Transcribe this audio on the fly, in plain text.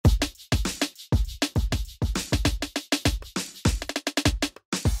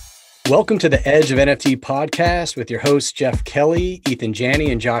Welcome to the Edge of NFT podcast with your hosts, Kelley, Eathan, Janney,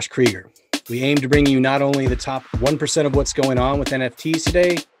 and Josh Kriger. We aim to bring you not only the top 1% of what's going on with NFTs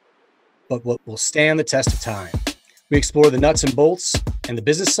today, but what will stand the test of time. We explore the nuts and bolts and the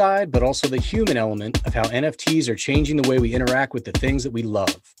business side, but also the human element of how NFTs are changing the way we interact with the things that we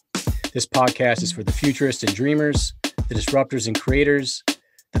love. This podcast is for the futurists and dreamers, the disruptors and creators,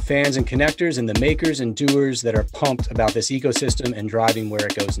 the fans and connectors, and the makers and doers that are pumped about this ecosystem and driving where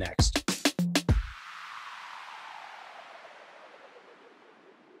it goes next.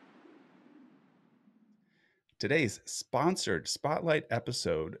 Today's sponsored Spotlight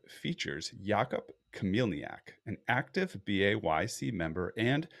episode features Jakub Chmielniak, an active BAYC member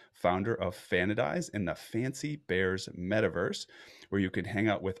and founder of Fanadise in the Fancy Bears metaverse, where you can hang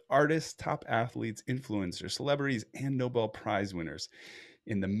out with artists, top athletes, influencers, celebrities, and Nobel Prize winners.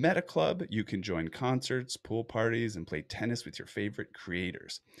 In the Meta Club, you can join concerts, pool parties, and play tennis with your favorite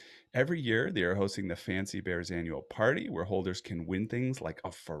creators. Every year, they are hosting the Fancy Bears annual party, where holders can win things like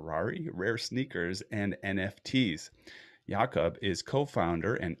a Ferrari, rare sneakers, and NFTs. Jakub is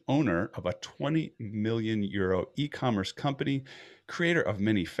co-founder and owner of a 20 million euro e-commerce company, creator of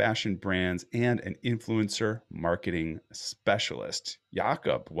many fashion brands, and an influencer marketing specialist.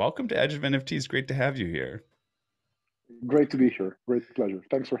 Jakub, welcome to Edge of NFT. It's great to have you here. Great to be here. Great pleasure.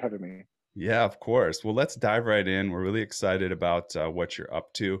 Thanks for having me. Yeah, of course. Well, let's dive right in. We're really excited about what you're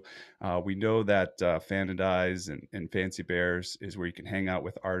up to. We know that Fanadise and Fancy Bears is where you can hang out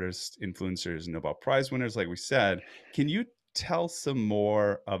with artists, influencers, and Nobel Prize winners, like we said. Can you tell some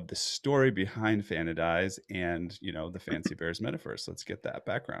more of the story behind Fanadise and, the Fancy Bears metaverse? Let's get that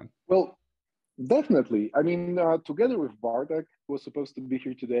background. Well, definitely. I mean, together with Bartek, who was supposed to be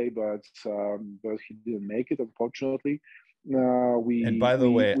here today, but he didn't make it, unfortunately. By the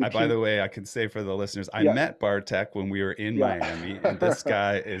way, I can say for the listeners, I met Bartek when we were in Miami, and this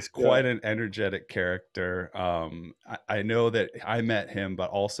guy is quite an energetic character. I know that I met him, but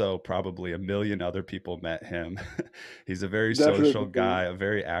also probably a million other people met him. He's a very social guy, a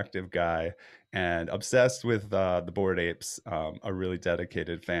very active guy, and obsessed with the Bored Apes, a really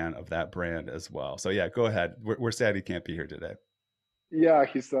dedicated fan of that brand as well. So yeah, go ahead. We're sad he can't be here today. Yeah,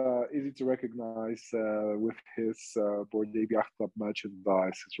 he's easy to recognize with his Bored Ape Yacht Club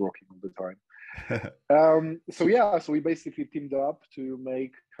merchandise. He's rocking all the time. So we basically teamed up to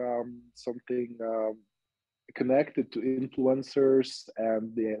make something connected to influencers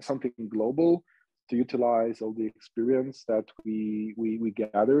and something global to utilize all the experience that we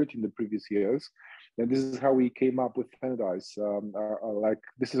gathered in the previous years. And this is how we came up with Fanadise.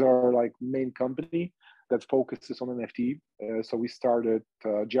 This is our main company that focuses on NFT. So we started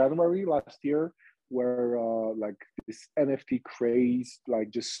January last year, where this NFT craze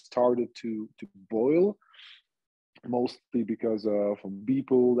just started to boil, mostly because from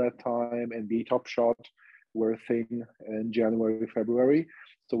people that time NBA Top Shot were a thing in January, February.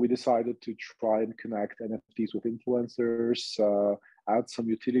 So we decided to try and connect NFTs with influencers, add some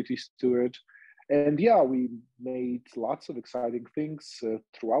utilities to it. And yeah, we made lots of exciting things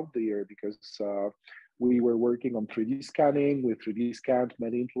throughout the year because we were working on 3D scanning. We 3D scanned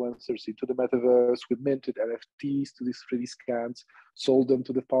many influencers into the metaverse. We minted NFTs to these 3D scans, sold them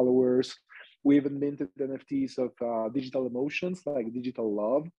to the followers. We even minted NFTs of digital emotions, like digital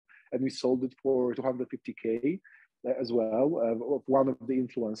love, and we sold it for 250K as well of one of the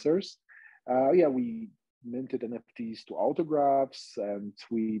influencers. We minted NFTs to autographs, and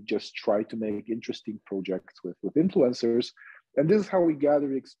we just tried to make interesting projects with influencers. And this is how we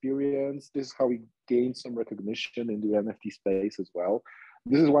gather experience. This is how we gain some recognition in the NFT space as well.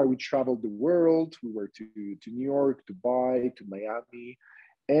 This is why we traveled the world. We were to New York, Dubai, to Miami.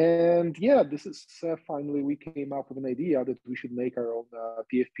 And yeah, this is finally we came up with an idea that we should make our own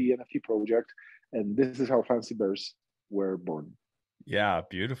PFP NFT project. And this is how Fancy Bears were born. Yeah,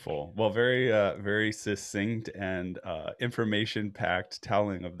 beautiful. Well, very succinct and information-packed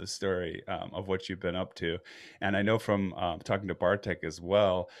telling of the story of what you've been up to. And I know from talking to Bartek as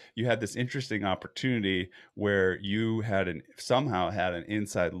well, you had this interesting opportunity where you somehow had an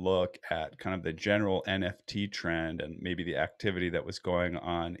inside look at kind of the general NFT trend and maybe the activity that was going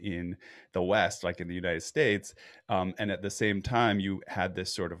on in the West, like in the United States. And at the same time, you had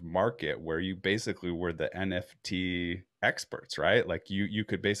this sort of market where you basically were the NFT experts, right? Like you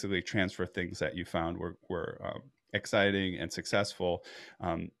could basically transfer things that you found were exciting and successful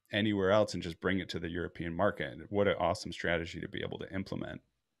anywhere else and just bring it to the European market. What an awesome strategy to be able to implement.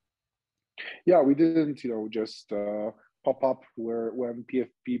 Yeah, we didn't, just pop up when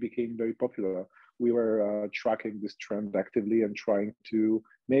PFP became very popular. We were tracking this trend actively and trying to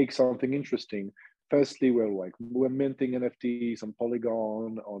make something interesting. firstly, we're minting NFTs on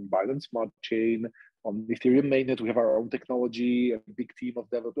Polygon, on Binance Smart Chain, on Ethereum mainnet. We have our own technology, a big team of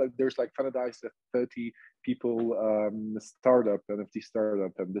developers. There's like Fanadise, a 30 people startup, NFT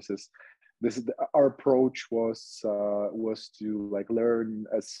startup, and this is our approach was to like learn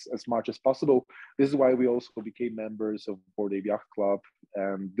as much as possible. This is why we also became members of Bored Ape Yacht Club,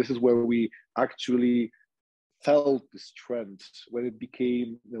 and this is where we actually felt this trend when it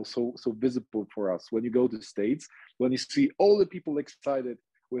became so visible for us. When you go to the States, when you see all the people excited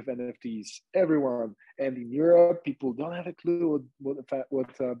with NFTs, everyone, and in Europe, people don't have a clue what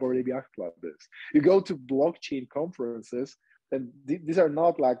Bored Ape Yacht Club is. You go to blockchain conferences, and these are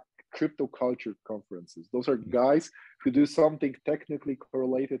not like crypto culture conferences. Those are guys who do something technically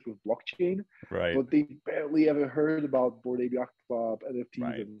correlated with blockchain, right? But they barely ever heard about Bored Ape Yacht Club, NFTs,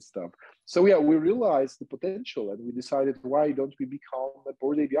 right. and stuff. So yeah, we realized the potential, and we decided, why don't we become a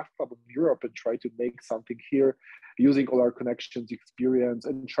Bored Ape Yacht Club of Europe and try to make something here using all our connections, experience,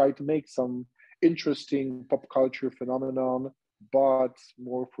 and try to make some interesting pop culture phenomenon, but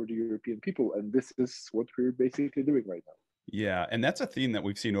more for the European people. And this is what we're basically doing right now. Yeah, and that's a theme that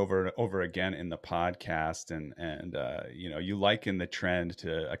we've seen over and over again in the podcast, and you know, you liken the trend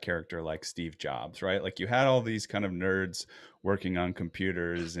to a character like Steve Jobs, right? Like you had all these kind of nerds working on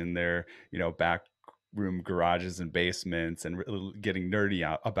computers in their, you know, back room garages and basements and getting nerdy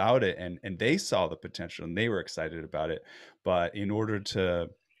out about it, and they saw the potential and they were excited about it. But in order to,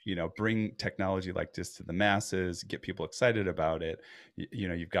 you know, bring technology like this to the masses, get people excited about it, you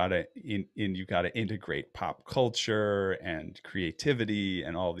know, you've got to integrate pop culture and creativity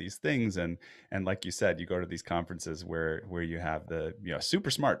and all these things. And like you said, you go to these conferences where you have the, you know,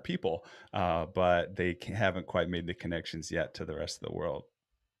 super smart people, but they haven't quite made the connections yet to the rest of the world.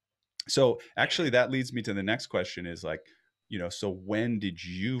 So actually that leads me to the next question is like, you know, so when did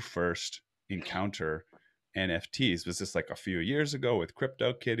you first encounter NFTs? Was this like a few years ago with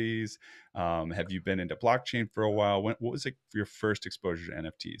CryptoKitties? Have you been into blockchain for a while? What was like your first exposure to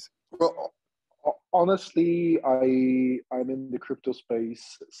NFTs? Well, honestly, I'm in the crypto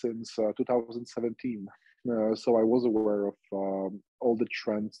space since 2017. So I was aware of all the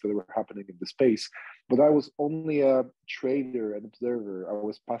trends that were happening in the space, but I was only a trader and observer. I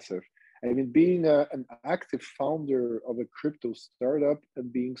was passive. I mean, being an active founder of a crypto startup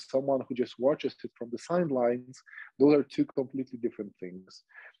and being someone who just watches it from the sidelines, those are two completely different things.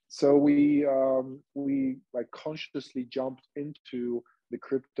 So we like consciously jumped into the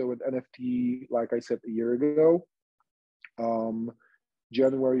crypto and NFT, like I said, a year ago.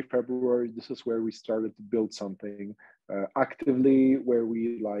 January, February, this is where we started to build something actively, where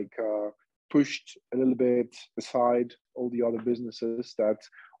we like pushed a little bit aside all the other businesses that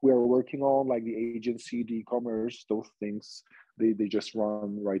we are working on, like the agency, the e-commerce, those things, they just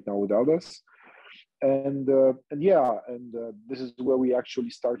run right now without us. And this is where we actually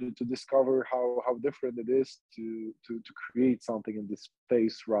started to discover how different it is to create something in this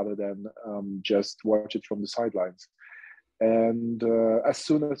space rather than just watch it from the sidelines. And as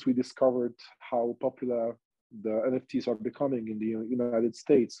soon as we discovered how popular the NFTs are becoming in the United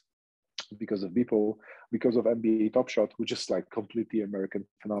States because of NBA Top Shot, which is like completely American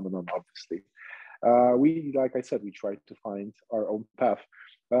phenomenon, obviously. We, like I said, we tried to find our own path.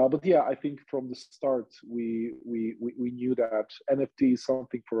 But yeah, I think from the start, we knew that NFT is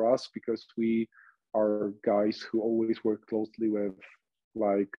something for us because we are guys who always work closely with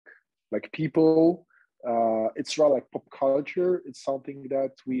like people. It's rather like pop culture. It's something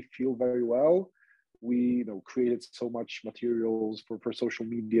that we feel very well. We created so much materials for social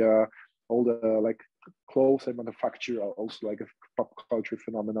media. All the like clothes I manufacture are also like a pop culture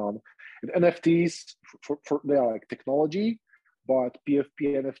phenomenon. And NFTs for they are like technology, but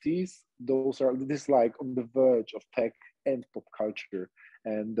PFP NFTs, this is like on the verge of tech and pop culture.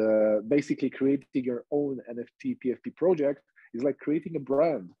 And basically creating your own NFT PFP project is like creating a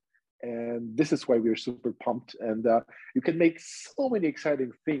brand. And this is why we're super pumped. And you can make so many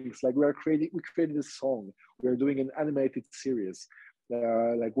exciting things. Like we created a song. We're doing an animated series,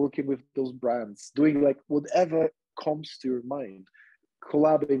 like working with those brands, doing like whatever comes to your mind,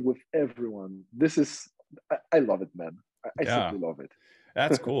 collabing with everyone. I love it, man. I simply love it.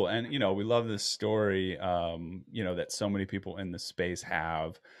 That's cool. And, we love this story, that so many people in the space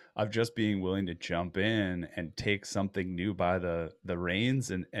have of just being willing to jump in and take something new by the reins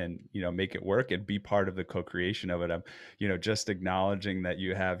and make it work and be part of the co-creation of it. I'm, just acknowledging that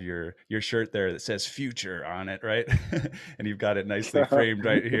you have your shirt there that says future on it, right? And you've got it nicely framed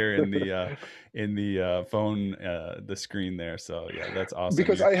right here in the phone, the screen there. So yeah, that's awesome.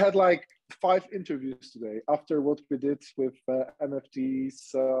 Because I had like 5 interviews today. After what we did with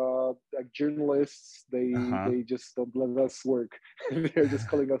NFTs, like journalists, they just don't let us work. They're just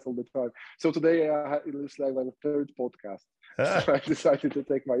calling us all the time. So today it looks like my third podcast. So I decided to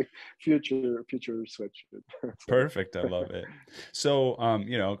take my future switch. Perfect. I love it. So,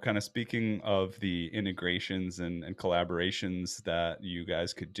 kind of speaking of the integrations and collaborations that you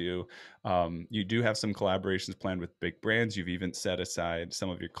guys could do, you do have some collaborations planned with big brands. You've even set aside some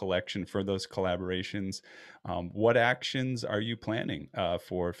of your collection for those collaborations. What actions are you planning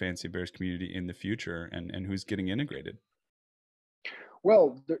for Fancy Bears community in the future, and who's getting integrated?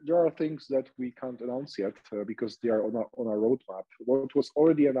 Well, there are things that we can't announce yet because they are on our roadmap. What was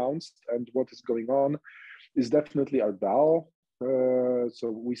already announced and what is going on is definitely our DAO.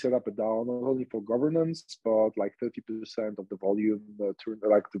 So we set up a DAO not only for governance, but like 30% of the volume, the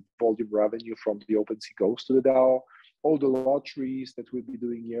volume revenue from the OpenSea goes to the DAO. All the lotteries that we'll be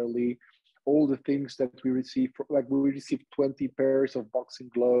doing yearly, all the things that we receive, like we received 20 pairs of boxing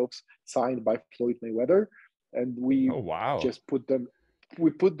gloves signed by Floyd Mayweather, and we just put them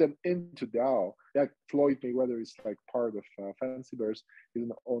into DAO. Like Floyd Mayweather is like part of Fancy Bears, is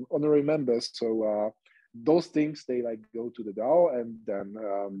an honorary member. So those things, they like go to the DAO, and then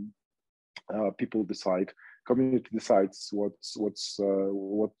people decide, community decides what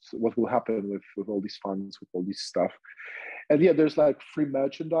will happen with all these funds, with all this stuff. And yeah, there's like free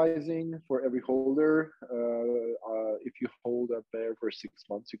merchandising for every holder. If you hold a bear for 6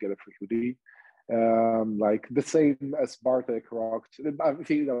 months, you get a free hoodie. Like the same as Bartek rocked. I think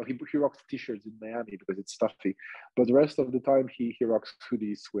he rocks t-shirts in Miami because it's stuffy, but the rest of the time he rocks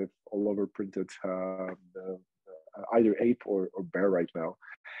hoodies with all over printed either ape or bear right now.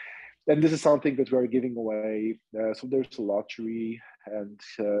 And this is something that we're giving away. So there's a lottery and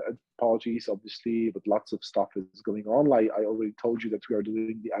apologies, obviously, but lots of stuff is going on. Like I already told you that we are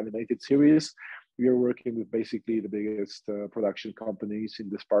doing the animated series. We are working with basically the biggest production companies in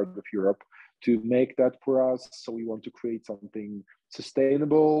this part of Europe to make that for us. So we want to create something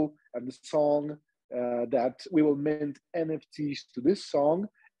sustainable, and the song that we will mint NFTs to this song,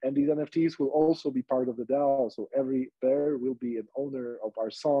 and these NFTs will also be part of the DAO. So every bear will be an owner of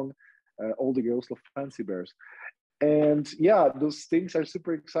our song. All the girls love Fancy Bears. And yeah, those things are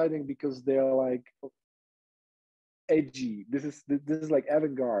super exciting because they're like edgy. This is like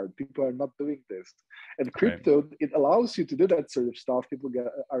avant-garde. People are not doing this. And crypto, it allows you to do that sort of stuff. People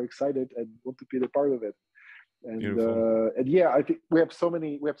are excited and want to be a part of it. And yeah, I think we have so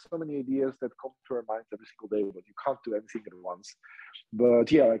many ideas that come to our minds every single day, but you can't do anything at once.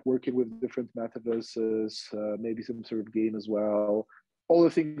 But yeah, like working with different metaverses, maybe some sort of game as well. All the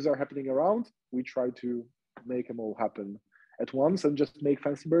things are happening around. We try to make them all happen at once and just make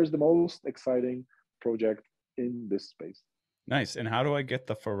Fancy Bears the most exciting project in this space. Nice. And how do I get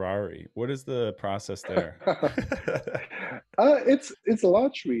the Ferrari? What is the process there? It's a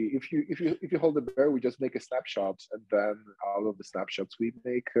lottery. If you hold the bear, we just make a snapshot, and then out of the snapshots we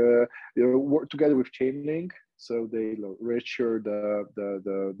make work together with Chainlink. So they reassure the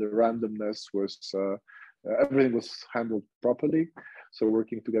randomness was everything was handled properly. So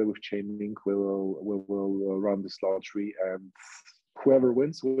working together with Chainlink, will run this lottery, and whoever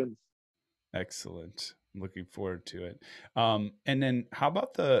wins. Excellent. I'm looking forward to it. And then how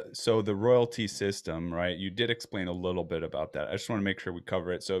about the royalty system, right? You did explain a little bit about that. I just want to make sure we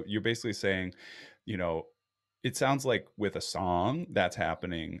cover it. So you're basically saying, it sounds like with a song that's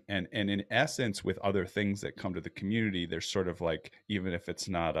happening, and in essence with other things that come to the community, there's sort of like, even if it's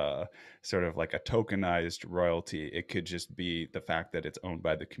not a sort of like a tokenized royalty, it could just be the fact that it's owned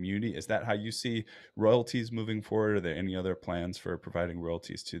by the community. Is that how you see royalties moving forward? Are there any other plans for providing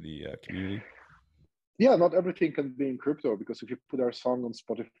royalties to the community? Yeah, not everything can be in crypto, because if you put our song on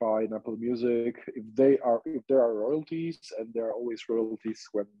Spotify and Apple Music, if there are royalties, and there are always royalties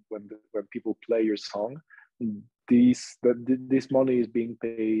when people play your song, this money is being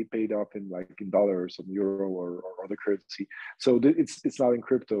paid up in dollars or euro or other currency. So it's not in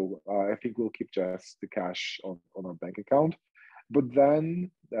crypto. I think we'll keep just the cash on our bank account. But then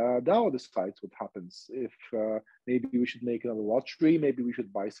DAO decides what happens. If maybe we should make another lottery, maybe we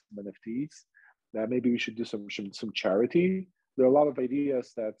should buy some NFTs. Maybe we should do some charity. There are a lot of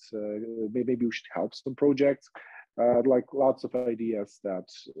ideas that maybe we should help some projects. Like lots of ideas that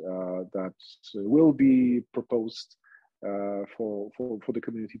will be proposed for the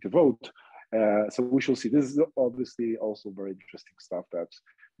community to vote. So we shall see. This is obviously also very interesting stuff, that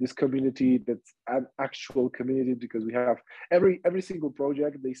this community, that's an actual community, because we have every single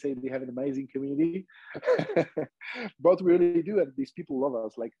project, they say they have an amazing community, but we really do, and these people love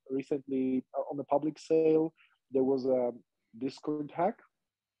us. Like recently on the public sale, there was a Discord hack,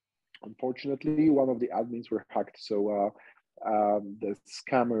 Unfortunately, one of the admins were hacked. So the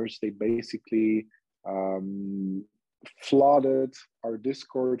scammers, they basically flooded our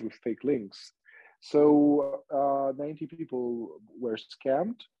Discord with fake links. So 90 people were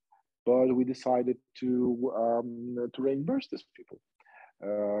scammed, but we decided to reimburse these people.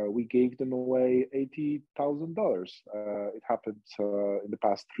 We gave them away $80,000. It happened in the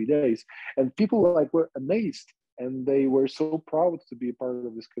past 3 days, and people like were amazed, and they were so proud to be a part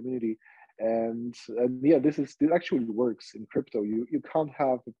of this community. And yeah, this actually works in crypto. You can't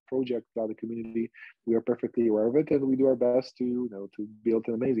have a project without a community. We are perfectly aware of it, and we do our best to to build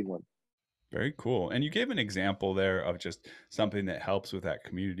an amazing one. Very cool. And you gave an example there of just something that helps with that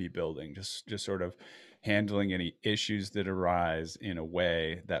community building, just sort of handling any issues that arise in a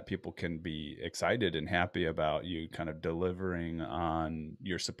way that people can be excited and happy about you kind of delivering on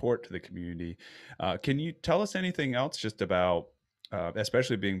your support to the community. Can you tell us anything else just about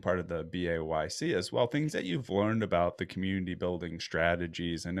especially being part of the BAYC as well, things that you've learned about the community building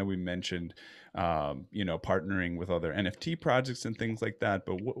strategies? I know we mentioned, partnering with other NFT projects and things like that,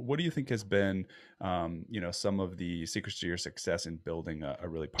 but what do you think has been, some of the secrets to your success in building a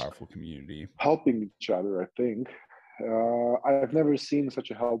really powerful community? Helping each other, I think. I've never seen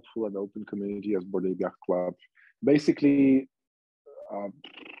such a helpful and open community as Bored Ape Yacht Club. Basically,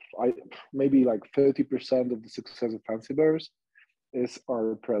 I maybe like 30% of the success of Fancy Bears is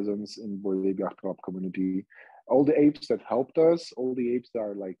our presence in Bored Ape Yacht Club community. All the apes that helped us, all the apes that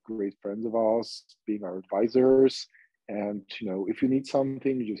are like great friends of ours, being our advisors. And if you need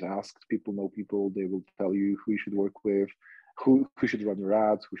something, you just ask. People know people. They will tell you who you should work with, who should run your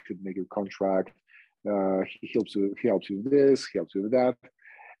ads, who should make your contract. He helps you. He helps you with this. He helps you with that.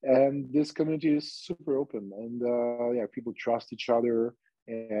 And this community is super open, and yeah, people trust each other.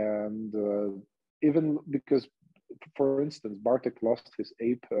 And even because, for instance, Bartek lost his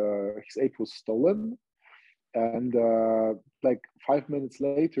ape. His ape was stolen, and like 5 minutes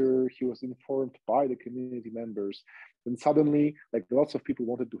later, he was informed by the community members. And suddenly, like lots of people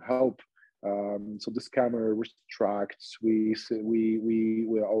wanted to help. So the scammer was tracked. All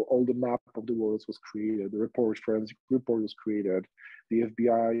the map of the worlds was created. The forensic report was created. The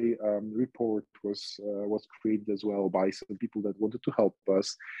FBI report was created as well by some people that wanted to help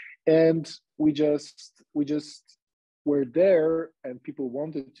us. And we just were there, and people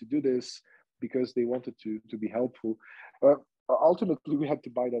wanted to do this because they wanted to be helpful. Ultimately, we had to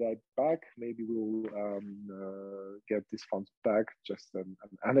buy that back. Maybe we'll get these funds back. Just an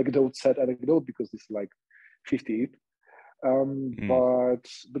sad anecdote, because this is like 58. But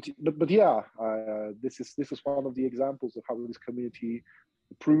yeah, this is one of the examples of how this community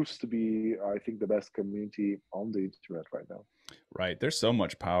proves to be, I think, the best community on the internet right now. Right. There's so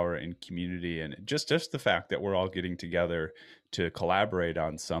much power in community, and just the fact that we're all getting together to collaborate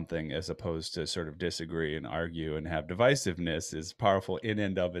on something as opposed to sort of disagree and argue and have divisiveness is powerful in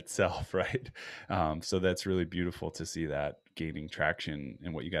and of itself. Right. So that's really beautiful to see that gaining traction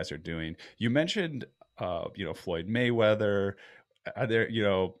in what you guys are doing. You mentioned, Floyd Mayweather. Are there,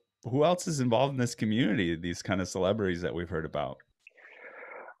 who else is involved in this community? These kind of celebrities that we've heard about.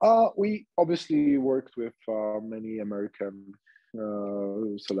 We obviously worked with many American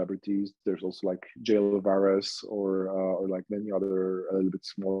celebrities. There's also like Jay Alvarez or like many other a little bit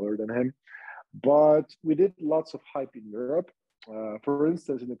smaller than him. But we did lots of hype in Europe. For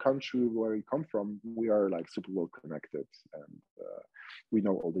instance, in the country where we come from, we are like super well connected, and we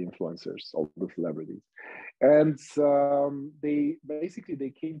know all the influencers, all the celebrities. And they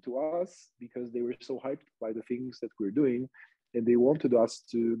came to us because they were so hyped by the things that we're doing. And they wanted us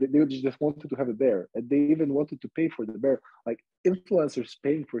to, they just wanted to have a bear. And they even wanted to pay for the bear. Like, influencers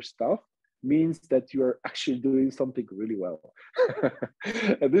paying for stuff means that you are actually doing something really well.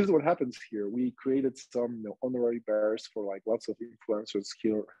 And this is what happens here. We created some honorary bears for like lots of influencers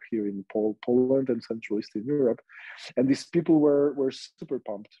here in Poland and Central Eastern Europe. And these people were super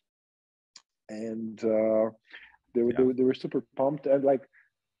pumped. And they were super pumped. And like,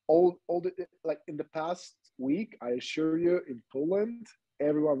 all the, like in the past week, I assure you, in Poland,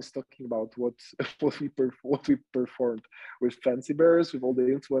 everyone is talking about what we performed with Fancy Bears, with all the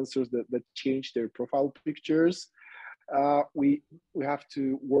influencers that changed their profile pictures. We have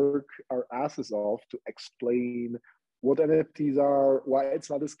to work our asses off to explain what NFTs are, why it's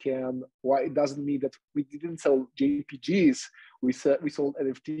not a scam, why it doesn't mean that we didn't sell JPGs. We sold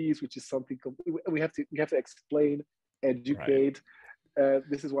NFTs, which is something we have to explain, educate. Right.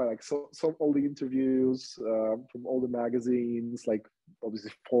 This is why, like, so all the interviews from all the magazines, like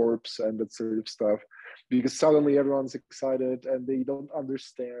obviously Forbes and that sort of stuff, because suddenly everyone's excited and they don't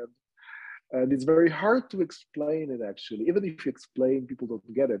understand, and it's very hard to explain it. Actually, even if you explain, people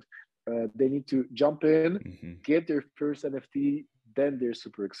don't get it. They need to jump in, Mm-hmm. get their first NFT, then they're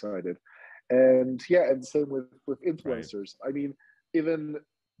super excited. And yeah, and same with Right. influencers. I mean, even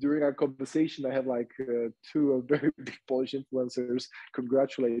during our conversation, I had like two very big Polish influencers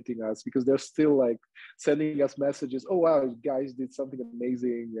congratulating us because they're still like sending us messages. Oh wow, you guys did something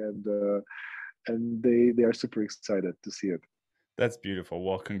amazing, and they are super excited to see it. That's beautiful.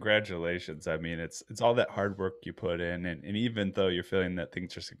 Well, congratulations. I mean, it's all that hard work you put in, and even though you're feeling that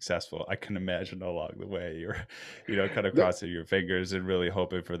things are successful, I can imagine along the way you're, kind of The, crossing your fingers and really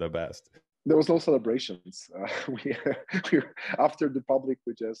hoping for the best. there was no celebrations. We after the public,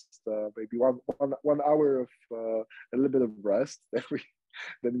 we just maybe one hour of a little bit of rest.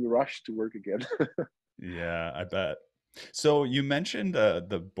 Then we rushed to work again. Yeah, I bet. So you mentioned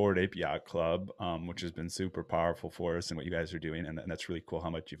the Bored Ape Yacht Club, which has been super powerful for us and what you guys are doing, and that's really cool how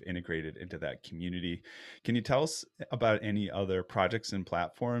much you've integrated into that community. Can you tell us about any other projects and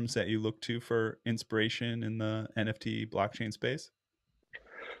platforms that you look to for inspiration in the NFT blockchain space?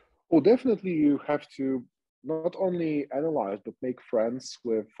 Well, definitely you have to not only analyze but make friends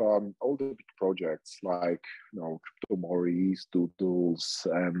with all the big projects like Crypto Moris, Doodles,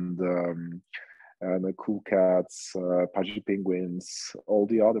 and the Cool Cats, Pudgy Penguins, all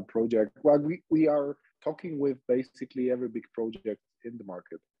the other projects. Well, we are talking with basically every big project in the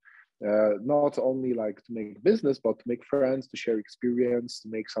market. Not only like to make business, but to make friends, to share experience, to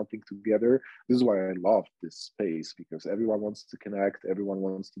make something together. This is why I love this space because everyone wants to connect, everyone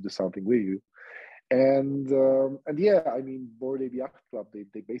wants to do something with you. And yeah, I mean, Bored Ape Yacht Club,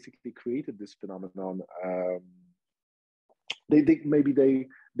 they basically created this phenomenon. They maybe they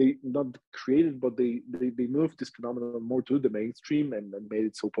not created, but they moved this phenomenon more to the mainstream and made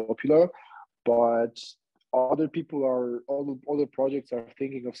it so popular. But other people are all other projects are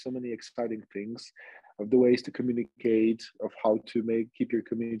thinking of so many exciting things, of the ways to communicate, of how to keep your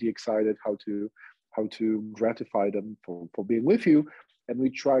community excited, how to gratify them for being with you. And we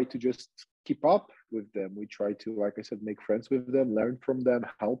try to just keep up with them. We try to, like I said, make friends with them, learn from them,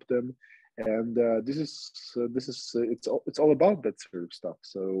 help them. And it's all about that sort of stuff.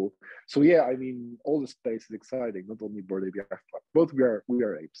 So yeah, I mean, all the space is exciting. Not only Bored Ape Yacht Club, both we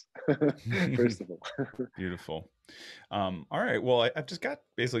are apes. First of all. Beautiful. All right. Well, I've just got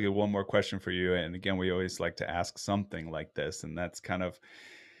basically one more question for you. And again, we always like to ask something like this, and that's kind of,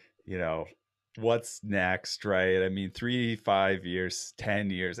 you know, what's next, right? I mean, 3, 5 years, 10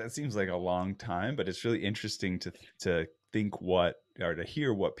 years, that seems like a long time, but it's really interesting to think what or to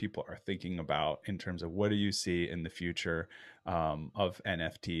hear what people are thinking about in terms of what do you see in the future of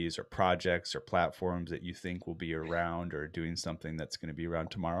NFTs or projects or platforms that you think will be around or doing something that's going to be around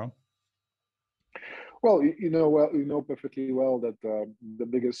tomorrow. Well, you know perfectly well that the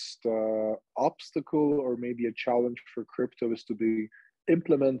biggest obstacle or maybe a challenge for crypto is to be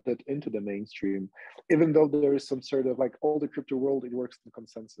implemented into the mainstream. Even though there is some sort of like all the crypto world, it works in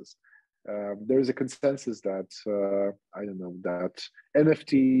consensus. There is a consensus that I don't know that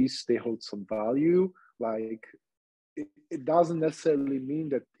NFTs they hold some value. Like it doesn't necessarily mean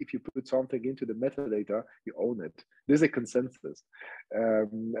that if you put something into the metadata, you own it. There's a consensus,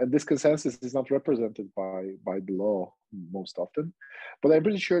 and this consensus is not represented by the law most often. But I'm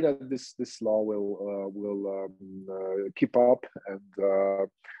pretty sure that this law will keep up, and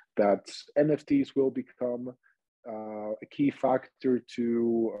that NFTs will become a key factor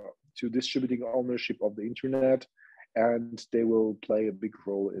to distributing ownership of the internet, and they will play a big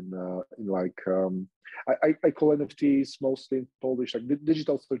role in like I call NFTs mostly in Polish like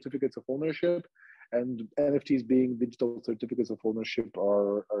digital certificates of ownership, and NFTs being digital certificates of ownership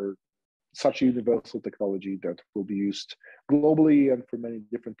are such a universal technology that will be used globally and for many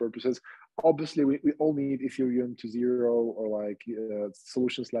different purposes. Obviously, we all need Ethereum to zero or like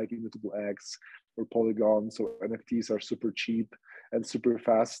solutions like Immutable X or Polygon. So NFTs are super cheap and super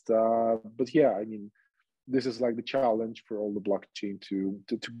fast. But yeah, I mean, this is like the challenge for all the blockchain to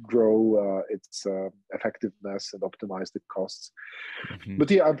grow its effectiveness and optimize the costs. Mm-hmm. But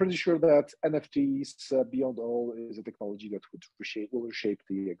yeah, I'm pretty sure that NFTs beyond all is a technology that will reshape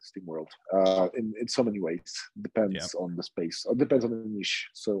the existing world in so many ways. Depends on the space, or depends on the niche.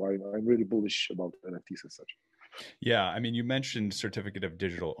 So I'm really bullish about NFTs as such. Yeah, I mean, you mentioned certificate of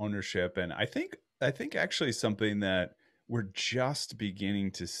digital ownership, and I think actually something that we're just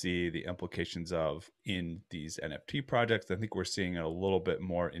beginning to see the implications of in these NFT projects. I think we're seeing it a little bit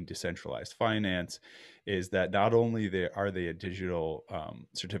more in decentralized finance, is that not only are they a digital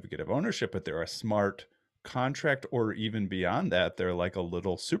certificate of ownership, but they're a smart contract, or even beyond that, they're like a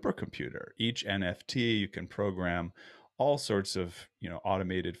little supercomputer. Each NFT you can program all sorts of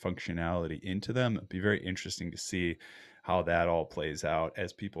automated functionality into them. It'd be very interesting to see how that all plays out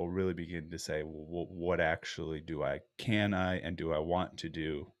as people really begin to say, well, what actually can I and do I want to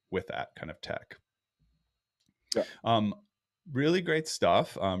do with that kind of tech? Yeah. Really great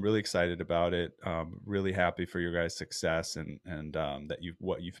stuff. I'm really excited about it. Really happy for your guys' success and that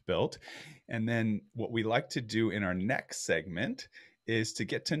what you've built. And then what we like to do in our next segment is to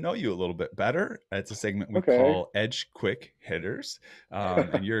get to know you a little bit better. It's a segment we Okay. call Edge Quick Hitters,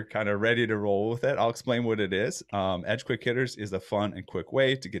 and you're kind of ready to roll with it. I'll explain what it is. Edge Quick Hitters is a fun and quick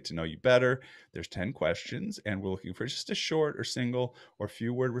way to get to know you better. There's 10 questions, and we're looking for just a short or single or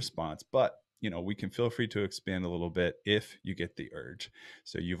few word response, but we can feel free to expand a little bit if you get the urge.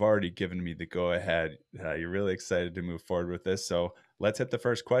 So you've already given me the go ahead. You're really excited to move forward with this. So let's hit the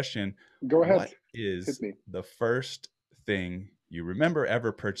first question. Go ahead. What is Hit me. the first thing you remember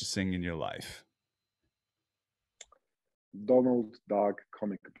ever purchasing in your life? Donald Duck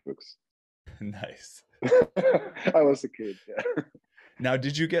comic books. Nice. I was a kid. Yeah. Now,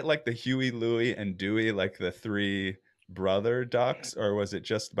 did you get like the Huey, Louie, and Dewey, like the three brother ducks, or was it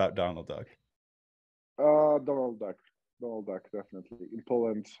just about Donald Duck? Donald Duck. Donald Duck, definitely. In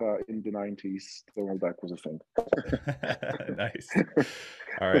Poland, in the 90s, Donald Duck was a thing. Nice.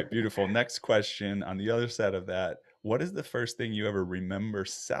 All right, beautiful. Next question. On the other side of that, what is the first thing you ever remember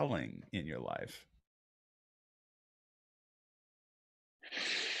selling in your life?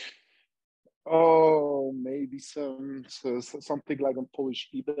 Oh, maybe something like on Polish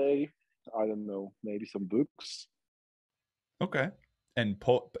eBay. I don't know. Maybe some books. Okay. And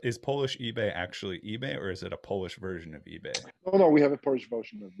is Polish eBay actually eBay, or is it a Polish version of eBay? No, we have a Polish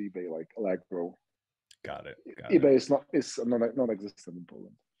version of eBay, like Allegro. Got it. eBay is non-existent in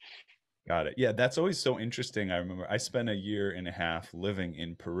Poland. Got it. Yeah, that's always so interesting. I remember I spent a year and a half living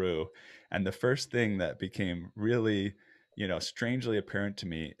in Peru, and the first thing that became really, strangely apparent to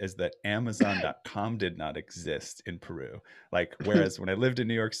me is that Amazon.com did not exist in Peru. Like, whereas when I lived in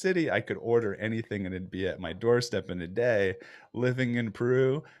New York City, I could order anything and it'd be at my doorstep in a day. Living in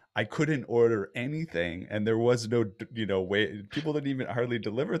Peru, I couldn't order anything, and there was no, way. People didn't even hardly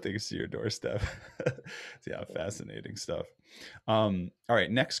deliver things to your doorstep. Yeah, fascinating stuff. All right,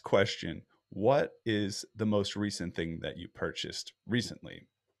 next question. What is the most recent thing that you purchased recently?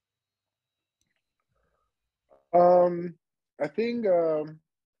 I think a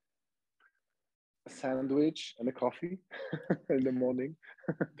sandwich and a coffee in the morning.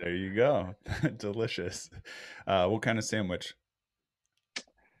 There you go. Delicious. What kind of sandwich?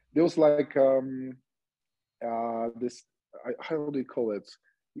 There was like this. How do you call it?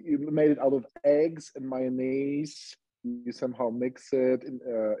 You made it out of eggs and mayonnaise. You somehow mix it in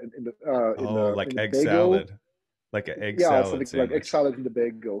Like in the egg bagel. salad, like an egg Yeah, salad something sandwich. like egg salad in the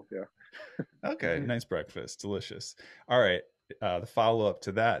bagel. Yeah. Okay, nice breakfast. Delicious. All right. The follow up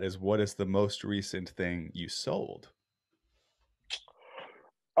to that is, what is the most recent thing you sold?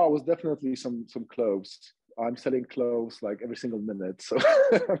 Oh, it was definitely some clothes. I'm selling clothes like every single minute, so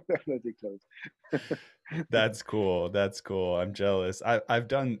definitely clothes. That's cool. That's cool. I'm jealous. I've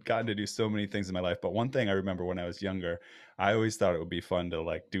gotten to do so many things in my life, but one thing I remember when I was younger, I always thought it would be fun to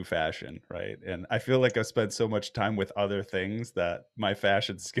like do fashion, right? And I feel like I've spent so much time with other things that my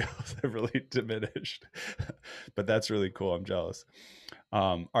fashion skills have really diminished. But that's really cool. I'm jealous.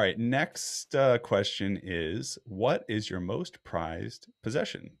 All right. Next question is, what is your most prized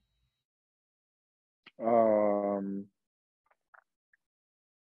possession? Um,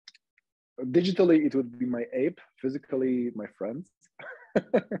 digitally, it would be my ape. Physically, my friends.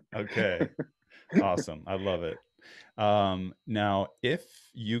 Okay. Awesome. I love it. Now, if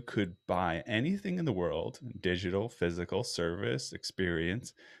you could buy anything in the world, digital, physical, service,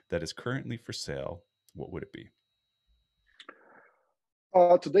 experience, that is currently for sale, what would it be?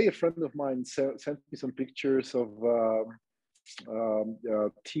 Today, a friend of mine sent me some pictures of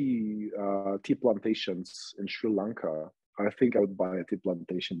tea plantations in Sri Lanka. I think I would buy a tea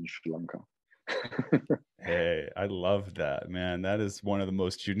plantation in Sri Lanka. Hey, I love that, man. That is one of the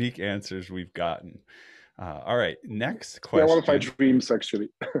most unique answers we've gotten. All right, next Yeah, one of my question. dreams, actually.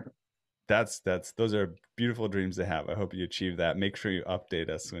 Those are beautiful dreams to have. I hope you achieve that. Make sure you update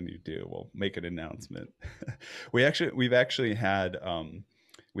us when you do. We'll make an announcement. We've actually had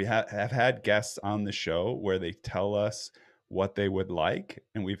have had guests on the show where they tell us what they would like,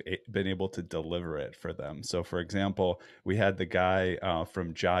 and we've been able to deliver it for them. So, for example, we had the guy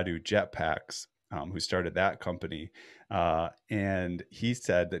from Jadu Jetpacks who started that company. And he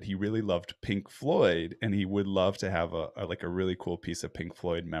said that he really loved Pink Floyd and he would love to have a really cool piece of Pink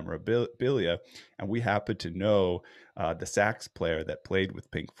Floyd memorabilia. And we happen to know the sax player that played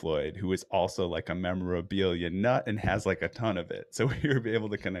with Pink Floyd, who is also like a memorabilia nut and has like a ton of it. So we were able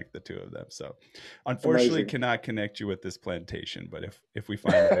to connect the two of them. So unfortunately, Amazing. cannot connect you with this plantation, but if we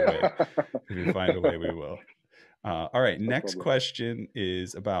find a way, if we find a way, we will. All right. No Next problem. question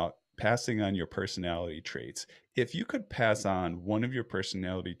is about passing on your personality traits. If you could pass on one of your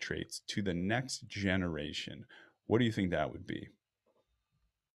personality traits to the next generation, what do you think that would be?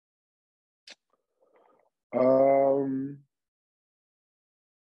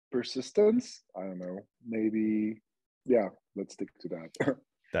 Persistence. I don't know. Maybe. Yeah. Let's stick to that.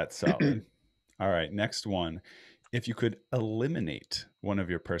 That's solid. All right. Next one. If you could eliminate one of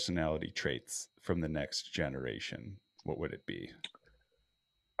your personality traits from the next generation, what would it be?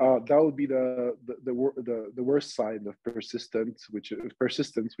 That would be the worst side of persistence, which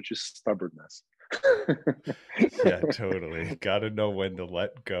is stubbornness. Yeah, totally. Got to know when to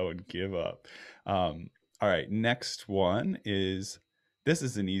let go and give up. All right, next one is, this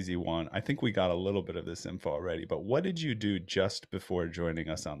is an easy one. I think we got a little bit of this info already, but what did you do just before joining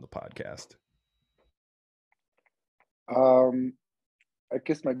us on the podcast? I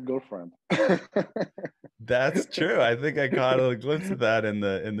kissed my girlfriend. That's true. I think I caught a glimpse of that in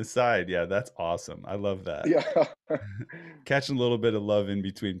the side. Yeah, that's awesome. I love that. Yeah. Catching a little bit of love in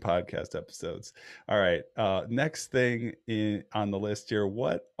between podcast episodes. All right. Next thing on the list here.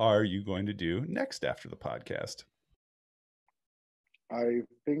 What are you going to do next after the podcast? I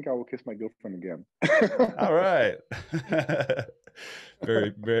think I will kiss my girlfriend again. All right.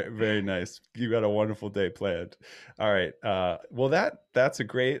 Very, very, very nice. You got a wonderful day planned. All right. Well, that's a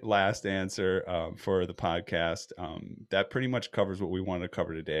great last answer for the podcast. That pretty much covers what we wanted to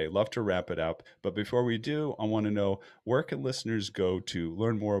cover today. Love to wrap it up. But before we do, I want to know, where can listeners go to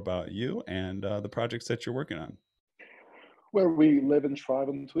learn more about you and the projects that you're working on? Well, we live and thrive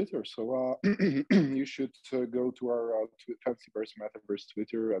on Twitter, so you should go to our Fancyverse Metaverse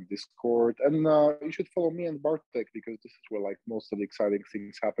Twitter and Discord, and you should follow me and Bartek, because this is where like most of the exciting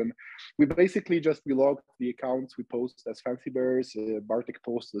things happen. We basically just relog the accounts we post as Fancyverse. Bartek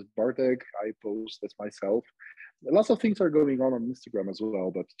posts as Bartek. I post as myself. Lots of things are going on Instagram as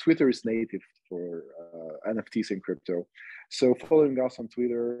well, but Twitter is native for NFTs in crypto. So following us on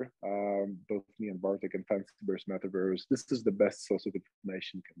Twitter, both me and Bartek and Fancyverse Metaverse, this is the best source of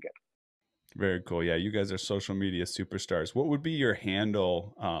information you can get. Very cool. Yeah, you guys are social media superstars. What would be your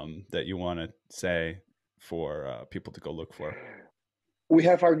handle that you want to say for people to go look for? We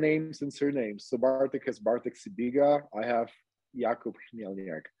have our names and surnames. So Bartek has Bartek Sibiga. I have Jakub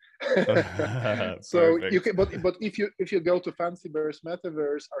Chmielniak. So you can, but if you go to Fancyverse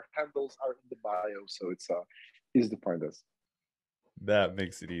Metaverse, our handles are in the bio, so it's easy to find us. That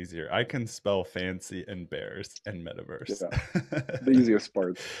makes it easier. I can spell fancy and bears and metaverse. Yeah, the easiest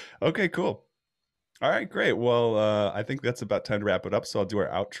part. Okay, cool. All right, great. Well, I think that's about time to wrap it up. So I'll do our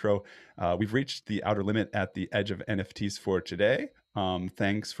outro. We've reached the outer limit at the Edge of NFTs for today.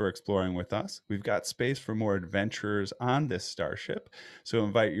 Thanks for exploring with us. We've got space for more adventurers on this starship. So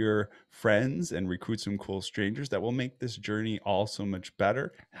invite your friends and recruit some cool strangers that will make this journey all so much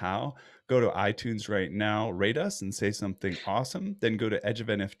better. How? Go to iTunes right now, rate us and say something awesome. Then go to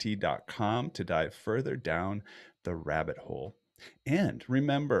edgeofnft.com to dive further down the rabbit hole. And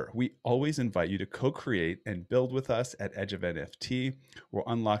remember, we always invite you to co-create and build with us at Edge of NFT. We're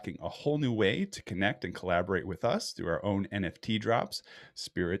unlocking a whole new way to connect and collaborate with us through our own NFT drops,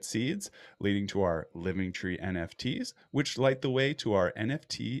 Spirit Seeds, leading to our Living Tree NFTs, which light the way to our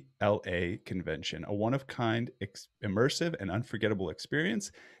NFT LA convention, a one-of-kind, immersive, and unforgettable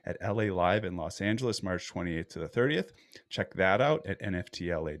experience at LA Live in Los Angeles, March 28th to the 30th. Check that out at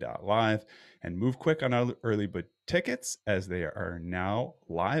nftla.live. And move quick on our early bird tickets, as they are now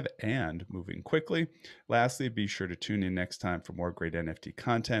live and moving quickly. Lastly, be sure to tune in next time for more great NFT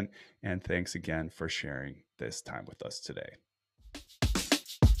content. And thanks again for sharing this time with us today.